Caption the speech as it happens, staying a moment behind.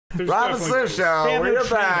Rob and Slim Show, we're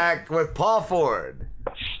back with Paul Ford.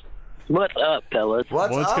 What's up, fellas?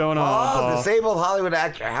 What's up, going on, Paul? Disabled Hollywood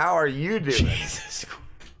actor, how are you doing? Jesus.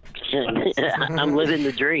 I'm living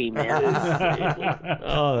the dream, man.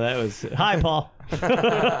 Oh, that was... Hi, Paul. What's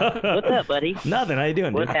up, buddy? Nothing. How you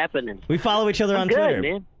doing, What's dude? happening? We follow each other on Good, Twitter.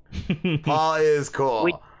 man. Paul is cool.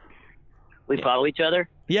 We follow each other?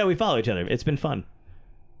 Yeah, we follow each other. It's been fun.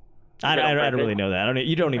 I don't really know that.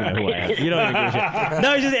 You don't even know who I am. You don't even give a shit.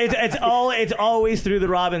 No, it's always through the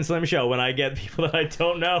Rob and Slim Show when I get people that I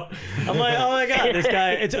don't know. I'm like, oh my god, this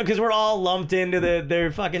guy. It's because we're all lumped into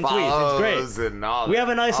their fucking tweets. It's great. We have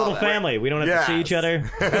a nice little family. We don't have to see each other.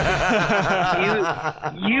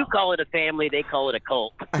 You call it a family, they call it a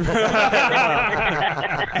cult.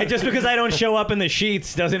 And just because I don't show up in the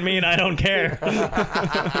sheets doesn't mean I don't care.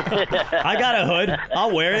 I got a hood.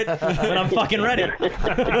 I'll wear it when I'm fucking ready.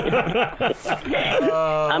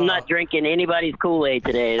 I'm not drinking anybody's Kool-Aid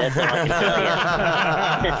today. That's all I can tell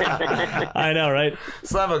you. I know, right?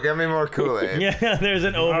 Slavo, give me more Kool-Aid. Yeah, there's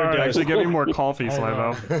an overdose. Actually, give me more coffee,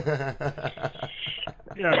 Slavo.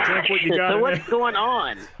 Yeah, drink what you got. So what's going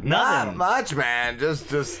on? Not much, man. Just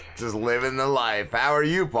living the life. How are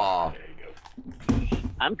you, Paul?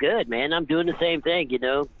 I'm good, man. I'm doing the same thing,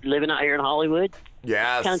 living out here in Hollywood.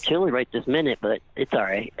 Yes. It's kind of chilly right this minute, but it's all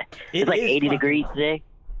right. It's like 80 degrees today.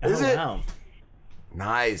 Is it? Wow.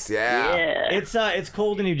 Nice, yeah. It's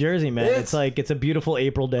cold in New Jersey, man. It's a beautiful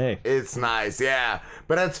April day. It's nice, yeah.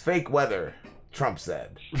 But that's fake weather, Trump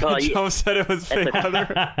said. Oh, yeah. Trump said it was fake weather.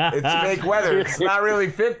 It's fake weather. It's not really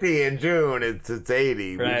 50 in June. It's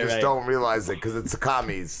 80. We just don't realize it because it's the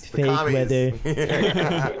commies. Fake weather.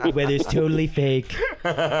 Weather's totally fake.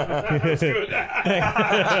 Where's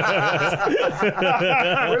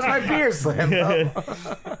my beer, Slam?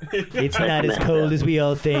 It's not as cold as we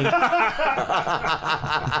all think.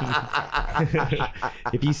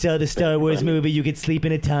 If you saw the Star Wars movie, you could sleep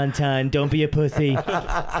in a tauntaun. Don't be a pussy.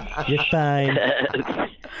 You're fine.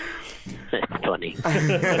 That's funny.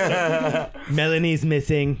 Melanie's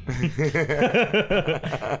missing.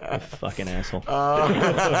 Fucking asshole.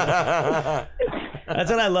 That's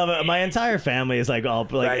what I love. My entire family is like all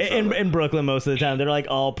in Brooklyn most of the time. They're like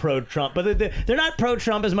all pro-Trump, but they're not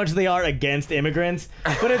pro-Trump as much as they are against immigrants.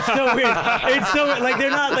 But it's so weird. It's so like they're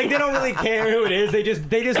not like they don't really care who it is. They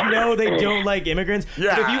just know they don't like immigrants.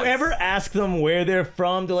 Yeah. But if you ever ask them where they're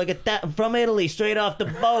from, they're like from Italy, straight off the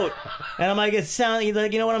boat. And I'm like, you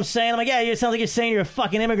know what I'm saying? I'm like, yeah, it sounds like you're saying you're a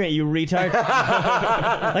fucking immigrant, you retard.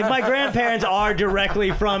 Like my grandparents are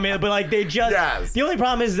directly from it, but like they just the only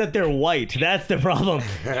problem is that they're white. That's the problem.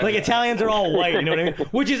 Like Italians are all white, you know what I mean?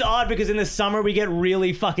 Which is odd because in the summer we get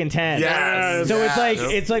really fucking tan. Yes. So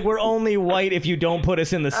it's like we're only white if you don't put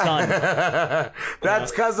us in the sun.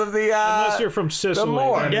 That's because of the unless you're from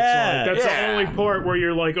Sicily. That's the only part where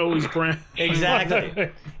you're like always brown.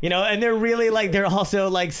 Exactly. And they're really like they're also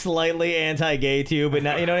like slightly anti-gay too, but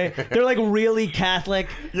not, you know what I mean? They're like really Catholic.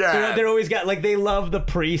 Yeah. They're always got like they love the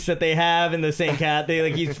priest that they have in the St. Cat.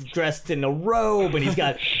 He's dressed in a robe and he's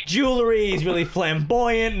got jewelry. He's really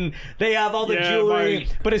flamboyant and they have all the jewelry.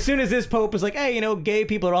 But as soon as this pope is like, hey, gay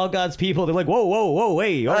people are all God's people, they're like, whoa,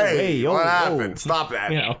 hey, what happened? Stop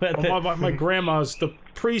that. My grandma's the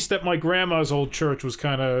priest at my grandma's old church was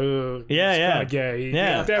kind of gay. Yeah,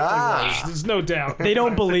 definitely was. There's no doubt. They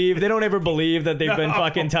don't ever believe that they've been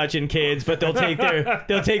fucking touching kids, but they'll take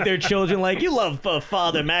their children like, you love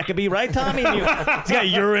Father Maccabee, right, Tommy? He's got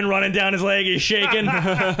urine running down his leg, he's shaking. Go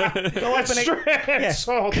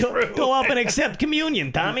up and accept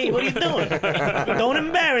communion, Tommy. What are you doing? Don't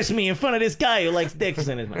embarrass me in front of this guy who likes dicks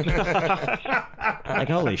in his mouth. Like,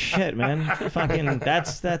 holy shit, man. Fucking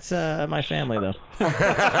that's my family though.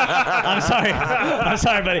 I'm sorry,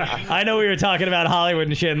 buddy. I know we were talking about Hollywood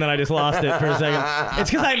and shit, and then I just lost it for a second.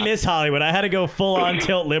 It's because I miss Hollywood. I had to go full on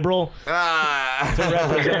tilt liberal to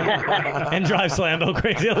represent and drive Slambo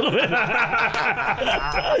crazy a little bit.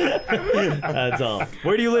 That's all.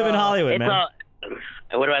 Where do you live in Hollywood, man?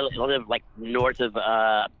 Where do I live? I live like north of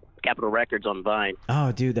Capitol Records on Vine.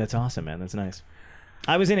 Oh, dude, that's awesome, man. That's nice.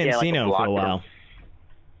 I was in Encino for a while.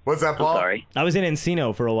 What's that, Paul? I'm sorry. I was in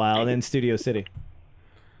Encino for a while, then Studio City.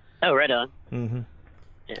 Oh, right on. Mm-hmm.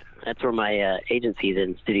 Yeah, that's where my agency's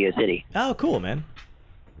in, Studio City. Oh, cool, man.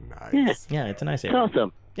 Nice. Yeah, it's a nice area. It's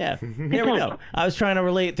awesome. Yeah, here we go. I was trying to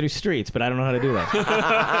relate through streets, but I don't know how to do that.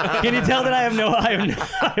 Can you tell that I have no,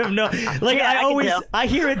 like, Yeah, I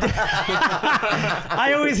hear it.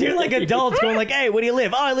 I always hear like adults going like, "Hey, where do you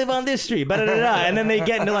live? Oh, I live on this street." Ba-da-da-da. And then they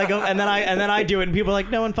get into like, and then I do it, and people are like,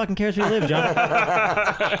 "No one fucking cares where you live, John.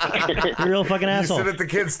 You're a real fucking asshole." You sit at the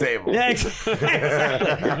kids' table. Yeah,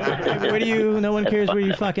 exactly. Where do you? No one cares where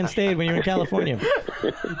you fucking stayed when you were in California.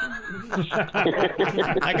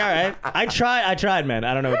 Like, all right, I tried, man.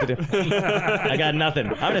 I don't know what to do. I got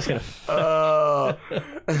nothing. I'm just gonna.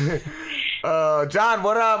 John,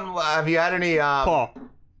 what have you had any Paul.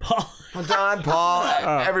 John, Paul,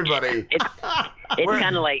 everybody. It's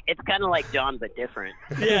kind of like John, but different.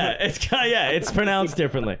 Yeah, it's pronounced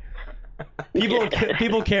differently.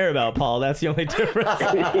 People care about Paul. That's the only difference.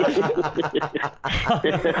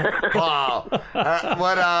 Paul,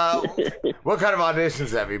 what kind of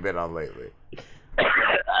auditions have you been on lately?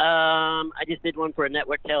 I just did one for a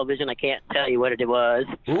network television. I can't tell you what it was.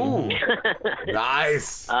 Ooh,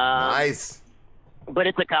 nice, nice. But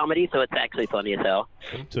it's a comedy, so it's actually funny as hell.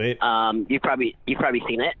 Sweet. You've probably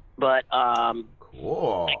seen it, but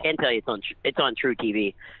Cool. I can tell you it's on True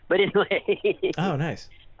TV. But anyway. Oh, nice.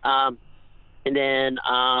 And then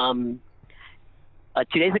 2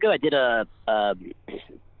 days ago, I did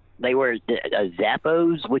they were a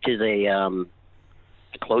Zappos, which is a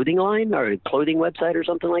clothing line or a clothing website or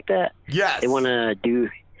something like that. Yes. They want to do,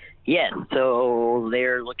 yes. So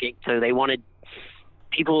they're looking, so they wanted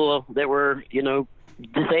people that were,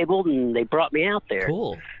 disabled, and they brought me out there.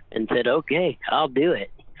 Cool. And said, okay, I'll do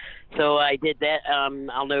it. So I did that.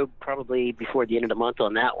 I'll know probably before the end of the month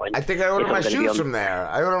on that one. I think I ordered my shoes from there.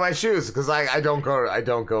 I order my shoes because I don't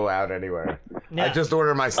go out anywhere. Yeah. I just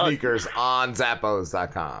order my sneakers on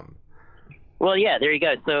Zappos.com. Well, yeah, there you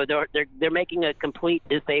go. So they're making a complete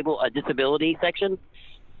disability section.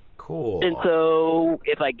 Cool. And so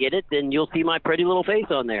if I get it, then you'll see my pretty little face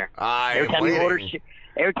on there. I'm waiting.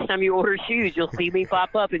 Every time you order shoes, you'll see me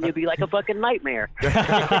pop up, and you'll be like a fucking nightmare. How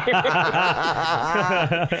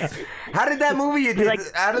did that movie you did?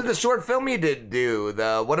 How did the short film you did do?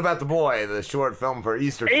 What about the boy? The short film for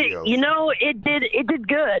Easter Fields. It did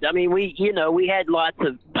good. I mean, we had lots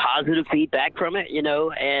of positive feedback from it,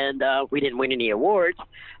 and we didn't win any awards,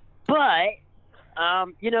 but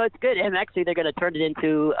it's good. And actually, they're going to turn it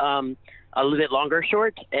into a little bit longer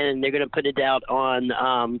short, and they're going to put it out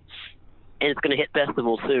on. And it's going to hit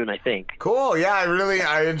festivals soon, I think. Cool. Yeah, I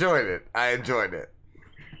enjoyed it.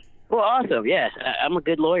 Well, awesome. Yeah, I'm a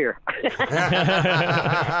good lawyer.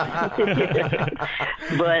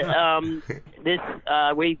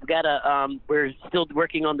 But we've got we're still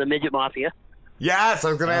working on the Midget Mafia. Yes, I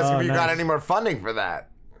was going to ask if you got any more funding for that.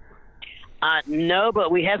 No, but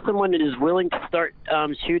we have someone that is willing to start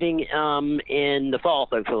shooting in the fall,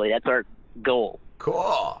 hopefully. That's our goal.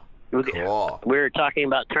 Cool. Cool. We're talking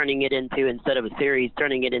about turning it into, instead of a series,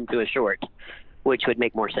 turning it into a short, which would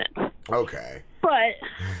make more sense. Okay. But,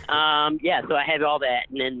 so I have all that.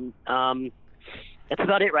 And then that's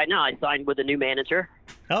about it right now. I signed with a new manager.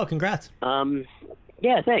 Oh, congrats.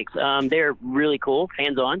 Yeah, thanks. They're really cool,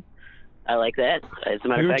 hands-on. I like that. As a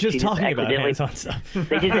matter We of were fact, just talking about hands-on stuff.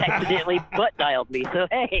 They just accidentally butt-dialed me, so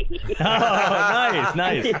hey. Oh,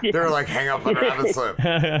 nice. They were like, hang up on Rabbit Slip.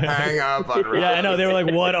 Hang up on Rabbit. Yeah, I know. They were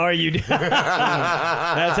like, what are you doing?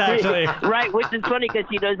 That's actually... Right, which is funny because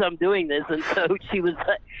she knows I'm doing this, and so she was...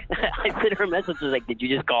 I sent her a message, was like, did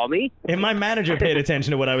you just call me? If my manager paid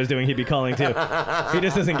attention to what I was doing, he'd be calling too. He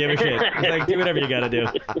just doesn't give a shit. He's like, do whatever you gotta do.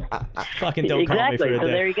 Fucking don't call me for a day. So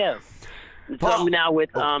there you go. So I'm now with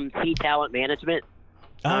T Talent Management,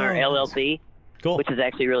 or LLC, cool. Which is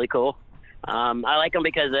actually really cool. I like them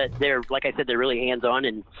because they're, like I said, they're really hands-on,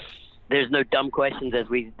 and there's no dumb questions, as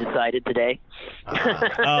we decided today.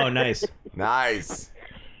 Oh, nice. Nice.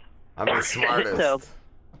 I'm the smartest. So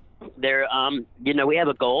they're, we have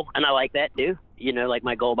a goal, and I like that too. Like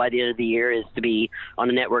my goal by the end of the year is to be on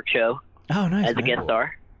a network show. Oh, nice. As a guest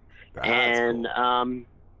star. And cool.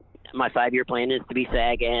 My 5-year plan is to be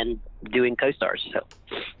SAG and doing co-stars,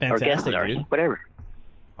 or guest stars, dude. whatever.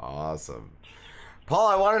 Awesome, Paul.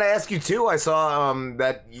 I wanted to ask you too. I saw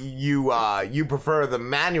that you prefer the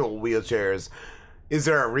manual wheelchairs. Is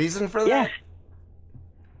there a reason for that?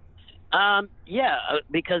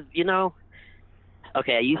 Because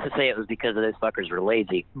okay, I used to say it was because of those fuckers were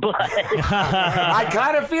lazy, but I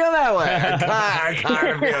kind of feel that way. I kind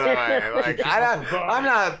of feel that way. Like I'm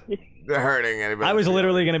not hurting anybody. I was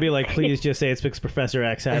literally going to be like, please just say it's because Professor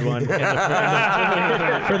X had one for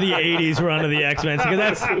the 80s run of the X-Men, because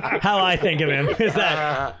that's how I think of him. Is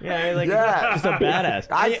that just a badass.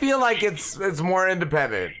 I feel like it's more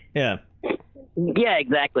independent. Yeah. Yeah,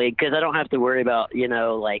 exactly. Because I don't have to worry about,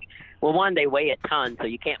 like, well, one, they weigh a ton, so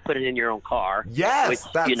you can't put it in your own car. Yes, which,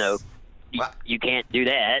 that's... you can't do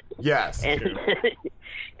that. Yes. And,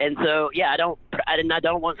 and so, yeah, I don't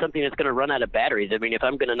want something that's going to run out of batteries. I mean, if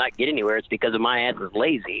I'm going to not get anywhere, it's because of my ass is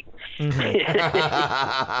lazy.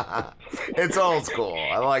 It's old school.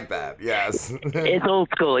 I like that. Yes. It's old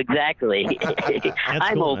school, exactly.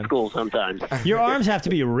 I'm cool, old man. school sometimes. Your arms have to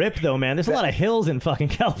be ripped, though, man. There's a lot of hills in fucking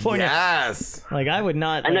California. Yes. Like, I would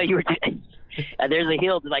not... I know you were... there's a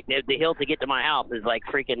hill, like the hill to get to my house is like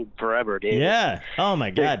freaking forever, dude. Yeah. Oh, my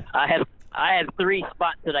God. I have 3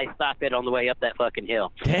 spots that I stop at on the way up that fucking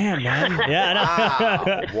hill. Damn, man. Yeah,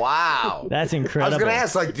 I know. Wow. That's I incredible. was going to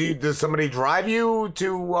ask, like, does somebody drive you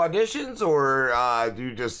to auditions, or do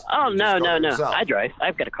you just... Oh, you no, just go no. yourself? I drive.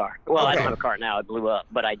 I've got a car. Well, I Okay. don't have a car now. It blew up,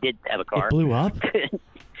 but I did have a car. It blew up?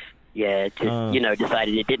 Yeah, it just,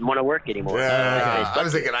 decided it didn't want to work anymore. Yeah, I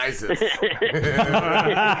was thinking ISIS. You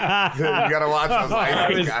gotta watch those ISIS I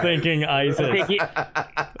was guys. thinking ISIS.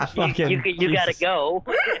 you gotta go.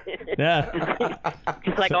 Yeah.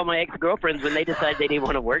 Just like all my ex-girlfriends, when they decided they didn't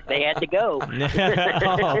want to work, they had to go. Oh,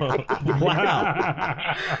 wow.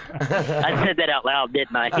 I said that out loud,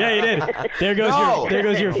 didn't I? Yeah, you did. There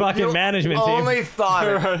goes your fucking You management team.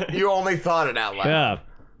 You only thought it out loud. Yeah.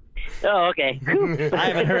 Oh, okay. I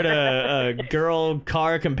haven't heard a girl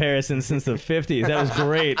car comparison since the 50s. That was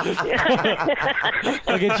great.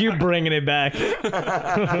 Look at you bringing it back.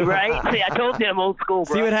 Right? See, I told you I'm old school,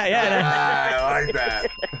 bro. See what I like that.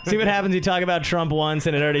 See what happens. You talk about Trump once,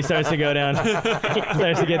 and it already starts to go down.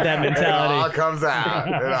 Starts to get that It all mentality. comes out.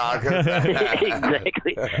 It all comes out.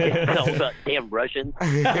 Exactly. It's all about damn Russians.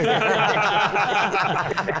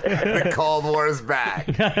 The Cold War is back.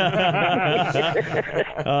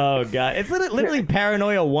 Oh God, it's literally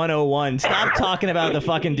paranoia 101. Stop talking about the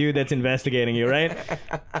fucking dude that's investigating you, right?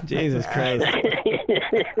 Jesus Christ.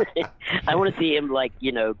 I want to see him, like,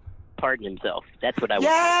 pardon himself. That's what I want.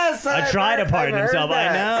 Yes, I try to pardon himself.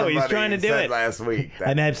 I know, he's trying to do said it. last week.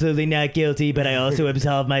 I'm absolutely not guilty, but I also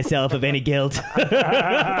absolve myself of any guilt. How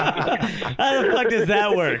the fuck does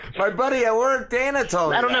that work? My buddy at work, Dana, told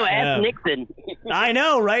me. I don't know. that. Ask Nixon. I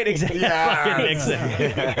know, right? Exactly. Yeah. Fucking Nixon.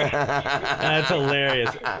 That's hilarious.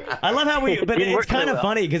 I love how but Didn't it's work so kind of well.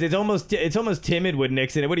 funny because it's almost timid with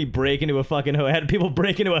Nixon. Would he break into a fucking had people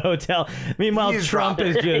break into a hotel? Meanwhile, He's Trump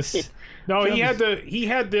is dropping. just No, he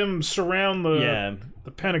had them surround Yeah.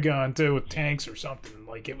 the Pentagon too with tanks or something.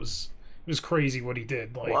 Like it was crazy what he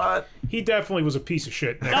did. Like What? he definitely was a piece of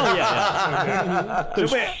shit. oh yeah.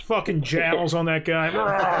 There's fucking jowls on that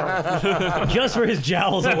guy. Just for his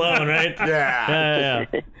jowls alone, right? Yeah.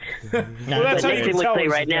 Yeah. Well, that's But how you Nixon can would tell say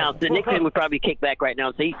he's right the now. devil. So Nixon would probably kick back right now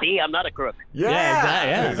and say, "See, I'm not a crook."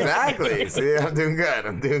 Yeah, Exactly. See, I'm doing good.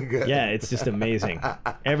 I'm doing good. Yeah, it's just amazing.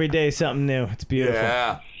 Every day something new. It's beautiful.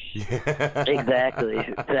 Yeah. Exactly.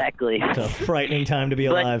 It's a frightening time to be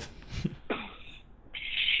But- alive.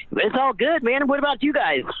 It's all good, man. What about you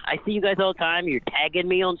guys? I see you guys all the time. You're tagging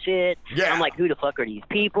me on shit. Yeah. I'm like, who the fuck are these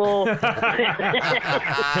people?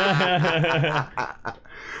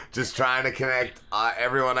 Just trying to connect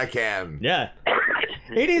everyone I can. Yeah.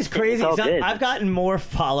 It is crazy. It's all good. I've gotten more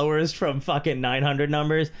followers from fucking 900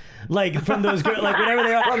 numbers, like from those girls, like whatever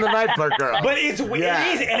they are. From the Night Flirt girl. But it is,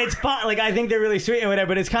 and it's fun. Like I think they're really sweet and whatever.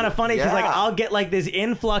 But it's kind of funny because like Yeah. I'll get like this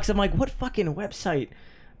influx. I'm like, what fucking website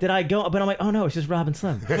did I go? But I'm like, oh no, it's just Robin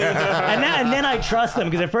Slim. and then I trust them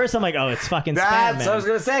because at first I'm like, oh, it's fucking spam, That's man. what I was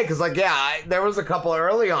gonna say, because like there was a couple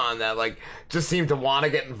early on that like just seemed to want to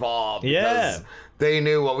get involved. Yeah. Because they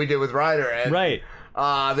knew what we did with Ryder, and Right.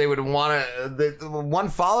 They would want to. One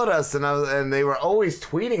followed us, and they were always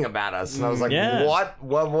tweeting about us, and I was like, Yeah.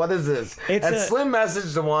 What is this? It's and a- Slim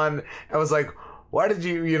messaged the one. I was like, why did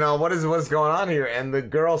you, what's going on here? And the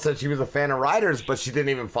girl said she was a fan of Riders, but she didn't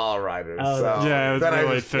even follow Riders. Oh, so Yeah, it was then I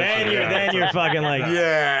really just- fishy. Then you're fucking like, get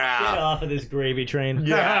Yeah. off of this gravy train.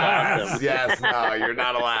 Yes, yes, no, you're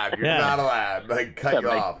not allowed. You're Yeah. not allowed. Like, cut you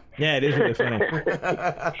Something. off. Yeah, it is really funny.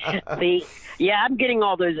 See, yeah, I'm getting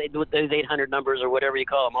all those 800 numbers or whatever you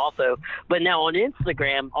call them also. But now on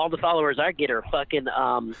Instagram, all the followers I get are fucking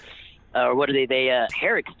what are they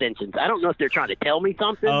hair extensions. I don't know if they're trying to tell me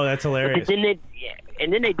something. Oh, that's hilarious. But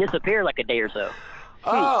then they disappear like a day or so.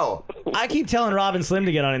 Oh, I keep telling Robin Slim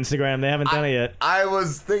to get on Instagram. They haven't done it yet. I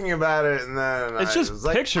was thinking about it, and then It's I just was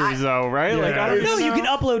like, pictures, though, right? Yeah. Like I don't No, you know. can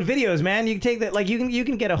upload videos, man. You can take that, like you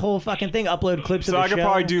can get a whole fucking thing, upload clips So of the I could show.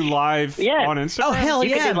 probably do live Yeah. on Instagram. Oh hell You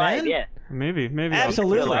yeah, can do man! live, yeah. Maybe.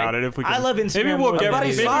 Absolutely. I'll think about it if we can. I love Instagram. Maybe we'll more get, than Buddy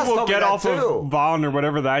maybe Sauce we'll told me get that off too. of Vaughn or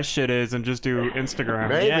whatever that shit is and just do Instagram.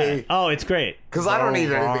 Maybe. Yeah. Oh, it's great. Because I don't need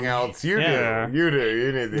So anything wrong. else. You Yeah. do. You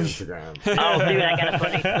need the Instagram. Oh, dude, I got a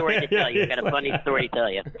funny story to tell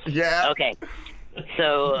you. Yeah. Okay.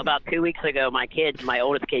 So about 2 weeks ago, my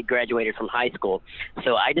oldest kid graduated from high school.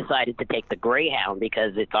 So I decided to take the Greyhound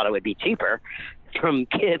because it thought it would be cheaper from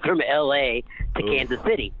L.A. to Kansas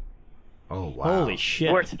City. Oh, wow. Holy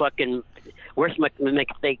shit. Worst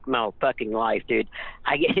mistake of my fucking life, dude.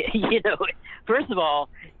 First of all,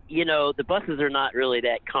 the buses are not really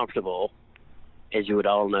that comfortable, as you would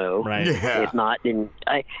all know. Right. Yeah. If not, then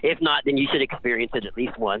you should experience it at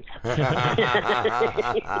least once. Yeah.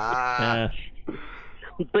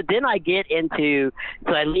 But then I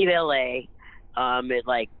I leave LA at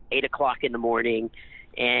like 8 o'clock in the morning,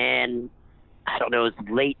 and I don't know, it was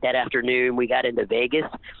late that afternoon. We got into Vegas.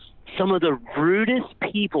 Some of the rudest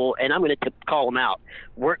people, and I'm going to call them out,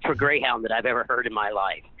 worked for Greyhound that I've ever heard in my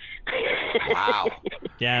life. Wow.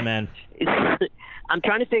 Yeah, man. I'm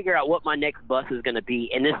trying to figure out what my next bus is going to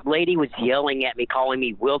be, and this lady was yelling at me, calling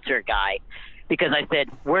me wheelchair guy, because I said,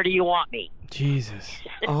 "Where do you want me?" Jesus.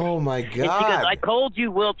 Oh, my And she goes, "I God. told you,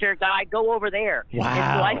 wheelchair guy, go over there." Wow.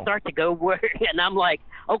 And so I start to go where, and I'm like,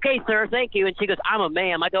 "Okay, sir, thank you." And she goes, "I'm a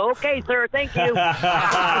ma'am." I go, "Okay, sir, thank you."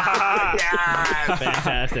 Yes.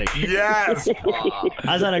 Fantastic. Yes.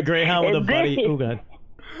 I was on a Greyhound with a And buddy. then- Oh, God.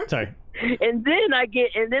 Sorry. And then I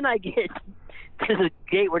get to the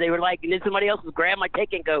gate where they were like, and then somebody else would grab my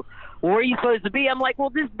ticket and go, "Where are you supposed to be?" I'm like, "Well,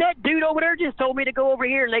 that dude over there just told me to go over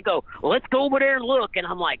here." And they go, "Well, let's go over there and look." And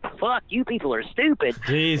I'm like, "Fuck, you people are stupid."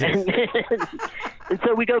 Jesus. And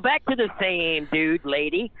so we go back to the same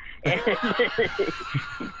lady. And,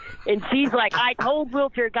 and she's like, "I told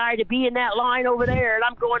wheelchair guy to be in that line over there." And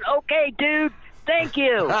I'm going, "Okay, dude. Thank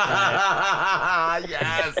you." Yes.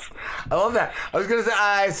 I love that. I was going to say,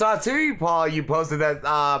 I saw too, Paul, you posted that,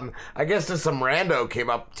 I guess just some rando came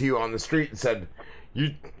up to you on the street and said,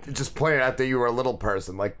 you just pointed out that you were a little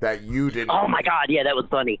person, like that you didn't. Oh my God, yeah, that was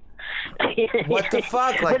funny. What the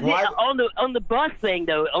fuck? Like, But why? on the bus thing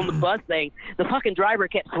though, the fucking driver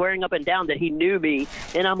kept swearing up and down that he knew me,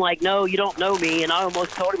 and I'm like, "No, you don't know me." And I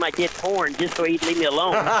almost told him I did porn just so he'd leave me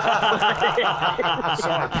alone.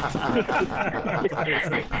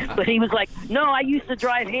 But he was like, "No, I used to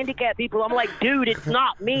drive handicapped people." I'm like, "Dude, it's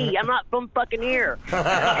not me. I'm not from fucking here."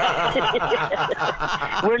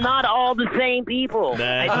 We're not all the same people.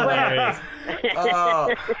 That's I swear. hilarious.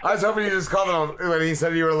 I was hoping you just called him, when he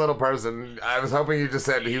said you were a little person, I was hoping you just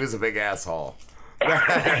said he was a big asshole. He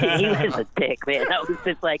was a dick, man. That was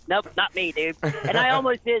just like, nope, not me, dude. And I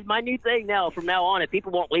almost did my new thing now. From now on, if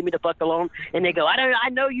people won't leave me the fuck alone, and they go, I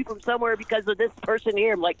know you from somewhere because of this person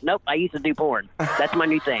here. I'm like, nope, I used to do porn. That's my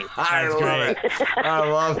new thing. I That's love great. it. I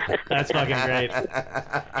love it. That's fucking great.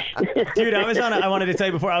 Dude, I wanted to tell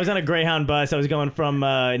you before, I was on a Greyhound bus. I was going from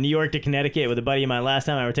New York to Connecticut with a buddy of mine. Last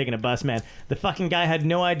time I were taking a bus, man. The fucking guy had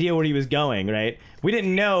no idea where he was going, right? We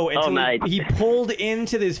didn't know until nice. he pulled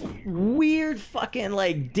into this weird fucking,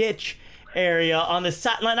 like, ditch area on the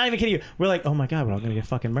side. Not even kidding you. We're like, oh my God, we're all gonna get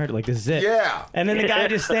fucking murdered. Like, this is it. Yeah. And then the guy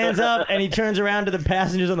just stands up and he turns around to the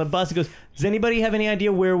passengers on the bus and goes, "Does anybody have any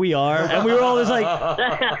idea where we are?" And we were all just like,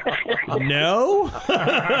 no?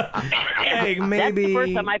 Hey, maybe. That's the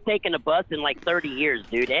first time I've taken a bus in like 30 years,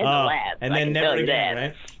 dude, and the last. and I then can never tell you again,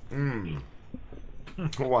 that. right?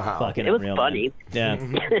 Wow. Fucking It was unreal, funny.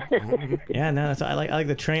 Man. Yeah. Yeah, no, that's, I like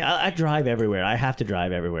the train. I drive everywhere. I have to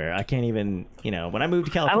drive everywhere. I can't even, when I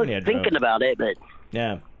moved to I was California, I drove. thinking about it, but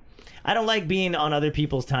Yeah. I don't like being on other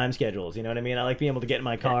people's time schedules, you know what I mean? I like being able to get in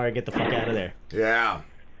my car and get the fuck out of there. Yeah.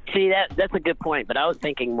 see, that's a good point. But I was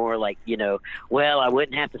thinking more like, well, I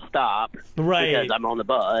wouldn't have to stop Right. because I'm on the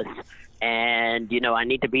bus, and I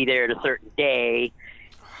need to be there at a certain day,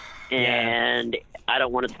 and I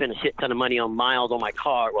don't want to spend a shit ton of money on miles on my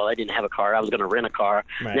car. Well, I didn't have a car. I was going to rent a car.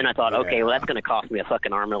 Right. Then I thought, okay, well, that's going to cost me a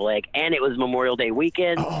fucking arm and a leg. And it was Memorial Day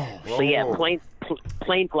weekend. So, yeah, plane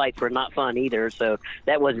flights were not fun either, so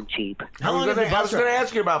that wasn't cheap. How long is the I bus was going to ride?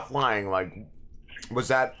 ask you about flying. Like, was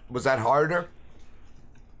that harder?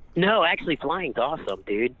 No, actually, flying's awesome,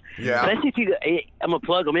 dude. Yeah. Especially if I'm going to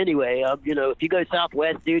plug them anyway. If you go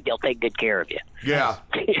Southwest, dude, they'll take good care of you. Yeah.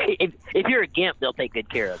 if you're a gimp, they'll take good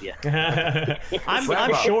care of you.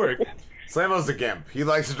 I'm short. Slammo's a gimp. He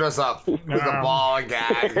likes to dress up with a ball and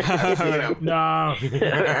gag. I've seen him. No.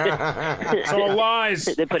 It's all lies.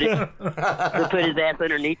 They put his ass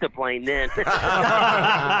underneath the plane then.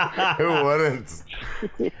 Who wouldn't?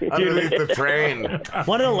 Underneath the train.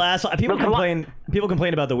 One of the last people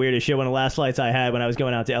complain about the weirdest shit. One of the last flights I had when I was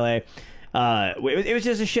going out to LA, it was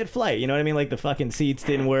just a shit flight. You know what I mean? Like the fucking seats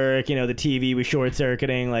didn't work. You know, the TV was short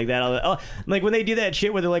circuiting like that. All that. Oh, like when they do that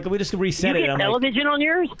shit where they're like, we just reset You it. get I'm television on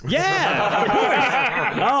yours? like, yeah, of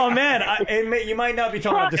course. Oh man, you might not be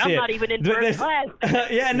tall enough to see I'm it. not even in first class.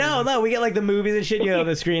 Yeah, no, we get like the movies and shit, you know, on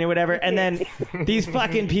the screen or whatever, and then these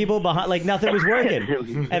fucking people behind, like nothing was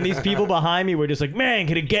working, and these people behind me were just like, man,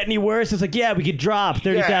 could it get any worse? It's like, yeah, we could drop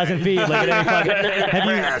 30,000 feet. Like,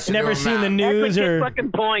 have you never seen the news That's a or? good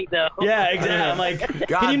fucking point, though. Yeah, exactly. I'm like,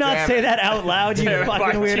 God can you not damn say it. that out loud, you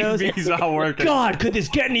fucking weirdos? TV's not working. God, could this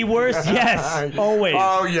get any worse? Yes, always.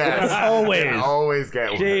 Oh yes, Always. Can always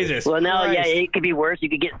get worse. Jesus. Well, now, yeah, Christ. it could be worse. You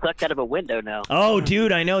could get sucked out of a window now. Oh,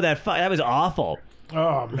 dude, I know that. That was awful.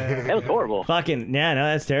 Oh man. That was horrible. Fucking yeah, no,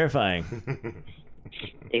 that's terrifying.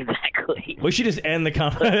 Exactly. We should just end the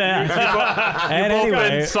and Both anyway,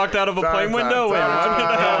 been sucked out of a plane window? Wait,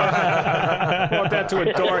 what? Brought that to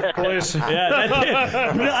a dark place. yeah, that's it.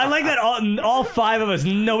 I like that all five of us,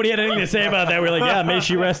 nobody had anything to say about that. We're like, yeah, may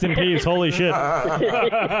she rest in peace. Holy shit.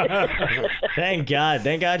 Thank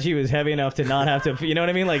God she was heavy enough to not have to, you know what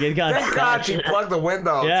I mean? Like it got Thank God she plugged the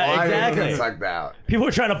window. Yeah, so I didn't exactly. get sucked out. People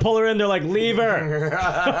were trying to pull her in, they're like, leave her.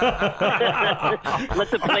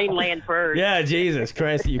 Let the plane land first. Yeah, Jesus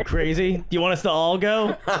Christ, are you crazy? Do you want us to all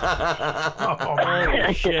go?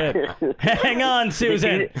 Holy shit. Hang on,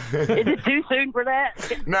 Susan. Is it too soon for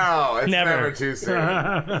that? No, it's Never. never too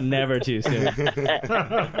soon. Never too soon.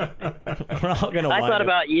 We're all gonna I wind thought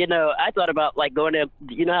up- about like going to,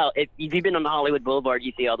 you know, how if you've been on the Hollywood Boulevard,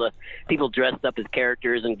 you see all the people dressed up as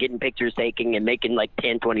characters and getting pictures taken and making like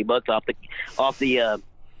 $10-20 off the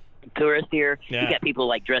tourists here. Yeah. You got people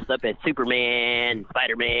like dressed up as Superman,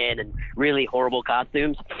 Spider-Man, and really horrible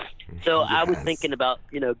costumes. So I was thinking about,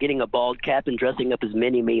 you know, getting a bald cap and dressing up as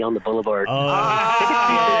Mini-Me on the Boulevard. Oh,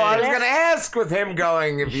 I was gonna ask with him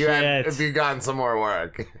going if you Shit. if you gotten some more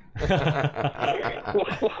work.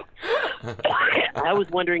 I was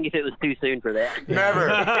wondering if it was too soon for that. Never.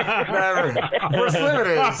 For Slim it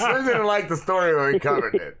is. Slim didn't like the story when we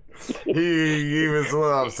covered it. He was a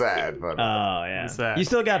little upset, but Oh yeah. sad. You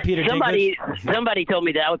still got Peter Somebody Dinklage? told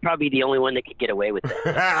me that I would probably be the only one that could get away with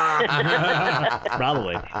that.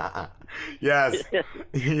 Probably. yes.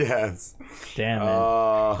 Damn man.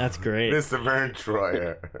 Oh, That's great. Mr. Vern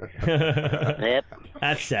Troyer. Yep.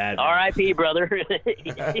 That's sad. man. R.I.P. brother.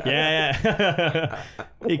 Yeah.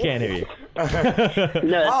 He can't hear you. No,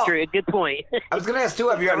 that's Oh. true. Good point. I was gonna ask too.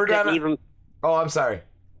 Have you ever done? Even... Oh, I'm sorry.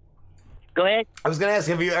 Go ahead. I was gonna ask,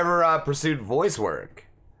 have you ever pursued voice work?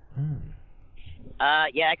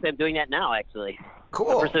 Yeah, actually, I'm doing that now. Actually,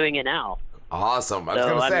 Cool. I'm pursuing it now. Awesome. I was So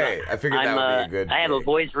gonna I'm, say. I figured that would be a good. I have a gig.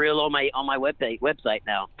 voice reel on my website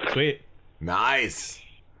now. Sweet. Nice.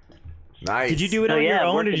 Did you do it Oh, on yeah, your I'm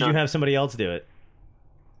own, or working did you on- have somebody else do it?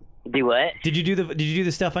 Do what? Did you do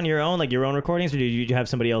the stuff on your own, like your own recordings, or did you have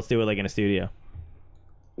somebody else do it, like in a studio?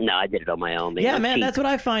 No, I did it on my own. Yeah, I'm man, cheap. that's what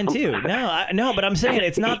I find too. No, but I'm saying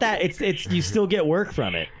it's not that. It's you still get work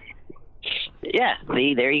from it. Yeah,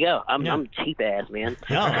 see, there you go. Yeah. I'm cheap ass, man.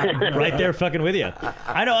 No, right there, fucking with you.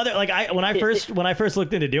 I know other when I first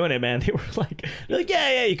looked into doing it, man, they were like,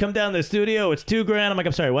 yeah, you come down to the studio, it's $2,000. I'm like,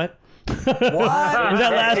 I'm sorry, what? What? Was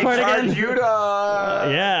that last They part charge again? You to...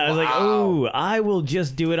 Yeah, I was like, Wow. ooh, I will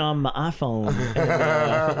just do it on my iPhone.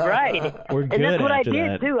 Right. We're And good that's what I after did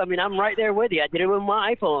that. too. I mean, I'm right there with you. I did it with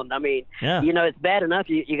my iPhone. I mean, Yeah. you know, it's bad enough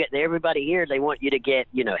you get everybody here. They want you to get,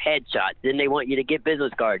 you know, headshots. Then they want you to get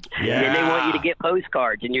business cards. Yeah. Then they want you to get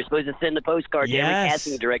postcards, and you're supposed to send the postcard to every Yes.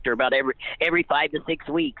 casting director about every 5 to 6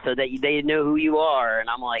 weeks so that they know who you are. And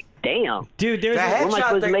I'm like, damn. Dude, there's The a, Where am I headshot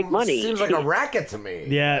supposed to thing make money? seems like a racket to me.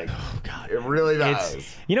 yeah. Oh God. It really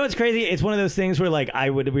does. You know what's crazy? It's one of those things where like I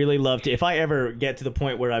would really love to, if I ever get to the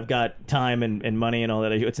point where I've got time and money and all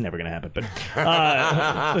that. It's never gonna happen, but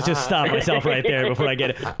let's just stop myself right there before I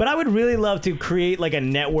get it. But I would really love to create like a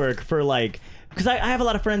network for like. Because I have a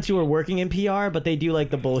lot of friends who are working in PR, but they do like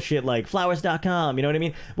the bullshit like flowers.com, you know what I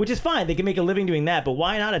mean? Which is fine. They can make a living doing that, but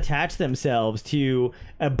why not attach themselves to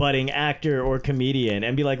a budding actor or comedian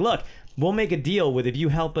and be like, look, we'll make a deal with if you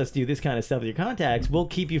help us do this kind of stuff with your contacts, we'll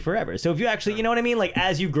keep you forever. So if you actually, you know what I mean? Like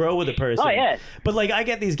as you grow with a person. Oh, yeah. But like I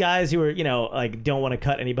get these guys who are, you know, like don't want to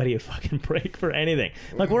cut anybody a fucking break for anything.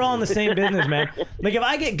 Like we're all in the same business, man. Like if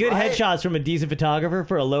I get good headshots from a decent photographer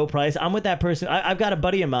for a low price, I'm with that person. I've got a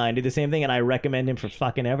buddy of mine do the same thing and I recommend him for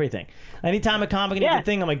fucking everything. Anytime a comic needs a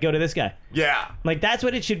thing, I'm like, go to this guy. Yeah. Like that's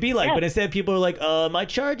what it should be like. Yeah. But instead people are like, my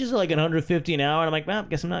charges are like $150 an hour. And I'm like, well,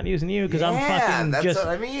 guess I'm not using you because I'm Yeah, fucking that's just, what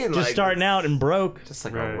I mean. just Like, starting out and broke. Just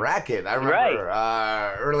like Right. a racket. I remember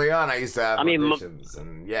early on I used to have I mean, auditions,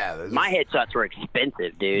 and yeah. My headshots were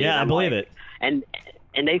expensive, dude. Yeah, I I'm believe like- it. And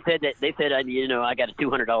and they said I got a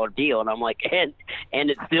 $200 deal, and I'm like, and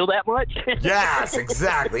it's still that much? Yes,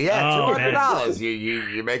 exactly. Yeah, Oh,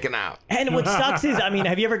 $200. You're making out. And what sucks is, I mean,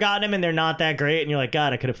 have you ever gotten them and they're not that great, and you're like,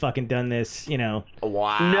 God, I could have fucking done this, you know?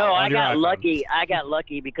 Wow. No, I your got iPhone. lucky. I got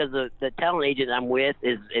lucky because the talent agent I'm with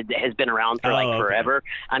has been around for okay. forever.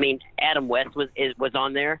 I mean, Adam West was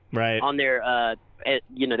on there. Right. On there,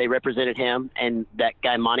 they represented him, and that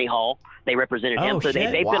guy Monty Hall. They represented Oh, him, so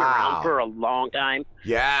shit. they've been Wow. around for a long time.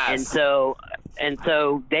 Yes. And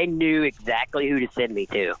so they knew exactly who to send me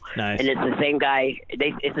to. Nice. And it's the same guy.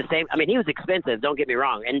 It's the same. I mean, he was expensive. Don't get me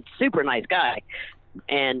wrong, and super nice guy.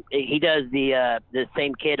 And he does the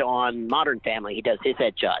same kid on Modern Family. He does his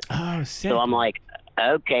headshots. Oh, sick. So I'm like,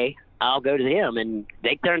 okay, I'll go to him, and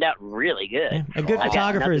they turned out really good. Yeah, a good I got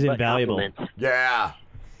photographer is nothing but invaluable. compliments. Yeah.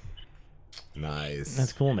 Nice.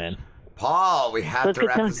 That's cool, man. Paul, we have That's to good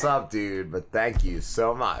wrap time. this up, dude, but thank you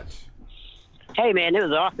so much. Hey, man, it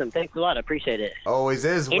was awesome. Thanks a lot. I appreciate it. Always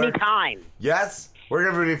is. Anytime. Yes? Where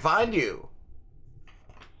can everybody find you?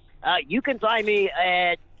 You can find me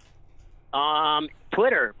at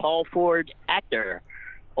Twitter, Paul Ford Actor,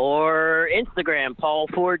 or Instagram, Paul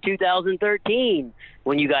Ford 2013.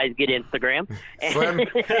 When you guys get Instagram, Slim, do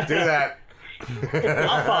that.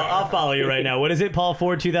 I'll follow you right now. What is it, Paul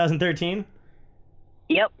Ford 2013?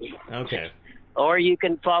 Yep. Okay. Or you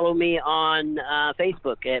can follow me on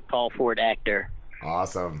Facebook at Paul Ford Actor.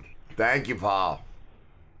 Awesome. Thank you, Paul.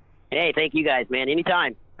 Hey, thank you guys, man.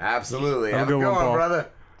 Anytime. Absolutely. Have Have a a good good one, one, Paul. brother.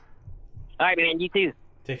 All right, man. You too.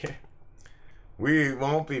 Take care. We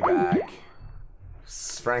won't be back.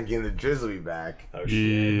 Frankie and the Driz will be back. Oh, I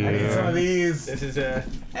need some of these. This is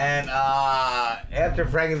And after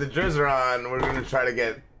Frankie and the Driz are on, we're going to try to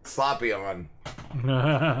get Sloppy on.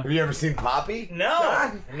 Have you ever seen Poppy?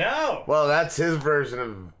 John? No. Well, that's his version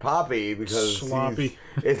of Poppy because Sloppy.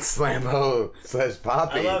 it's Slambo /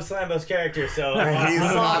 Poppy. I love Slambo's character, so And he's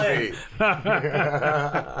I'm all in.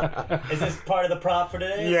 sloppy. Is this part of the prop for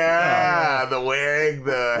today? Yeah, the wig,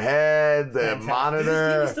 the head, the monitor.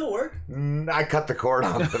 Does this TV still work? I cut the cord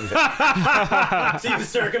off of it. So you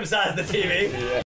circumcised the TV?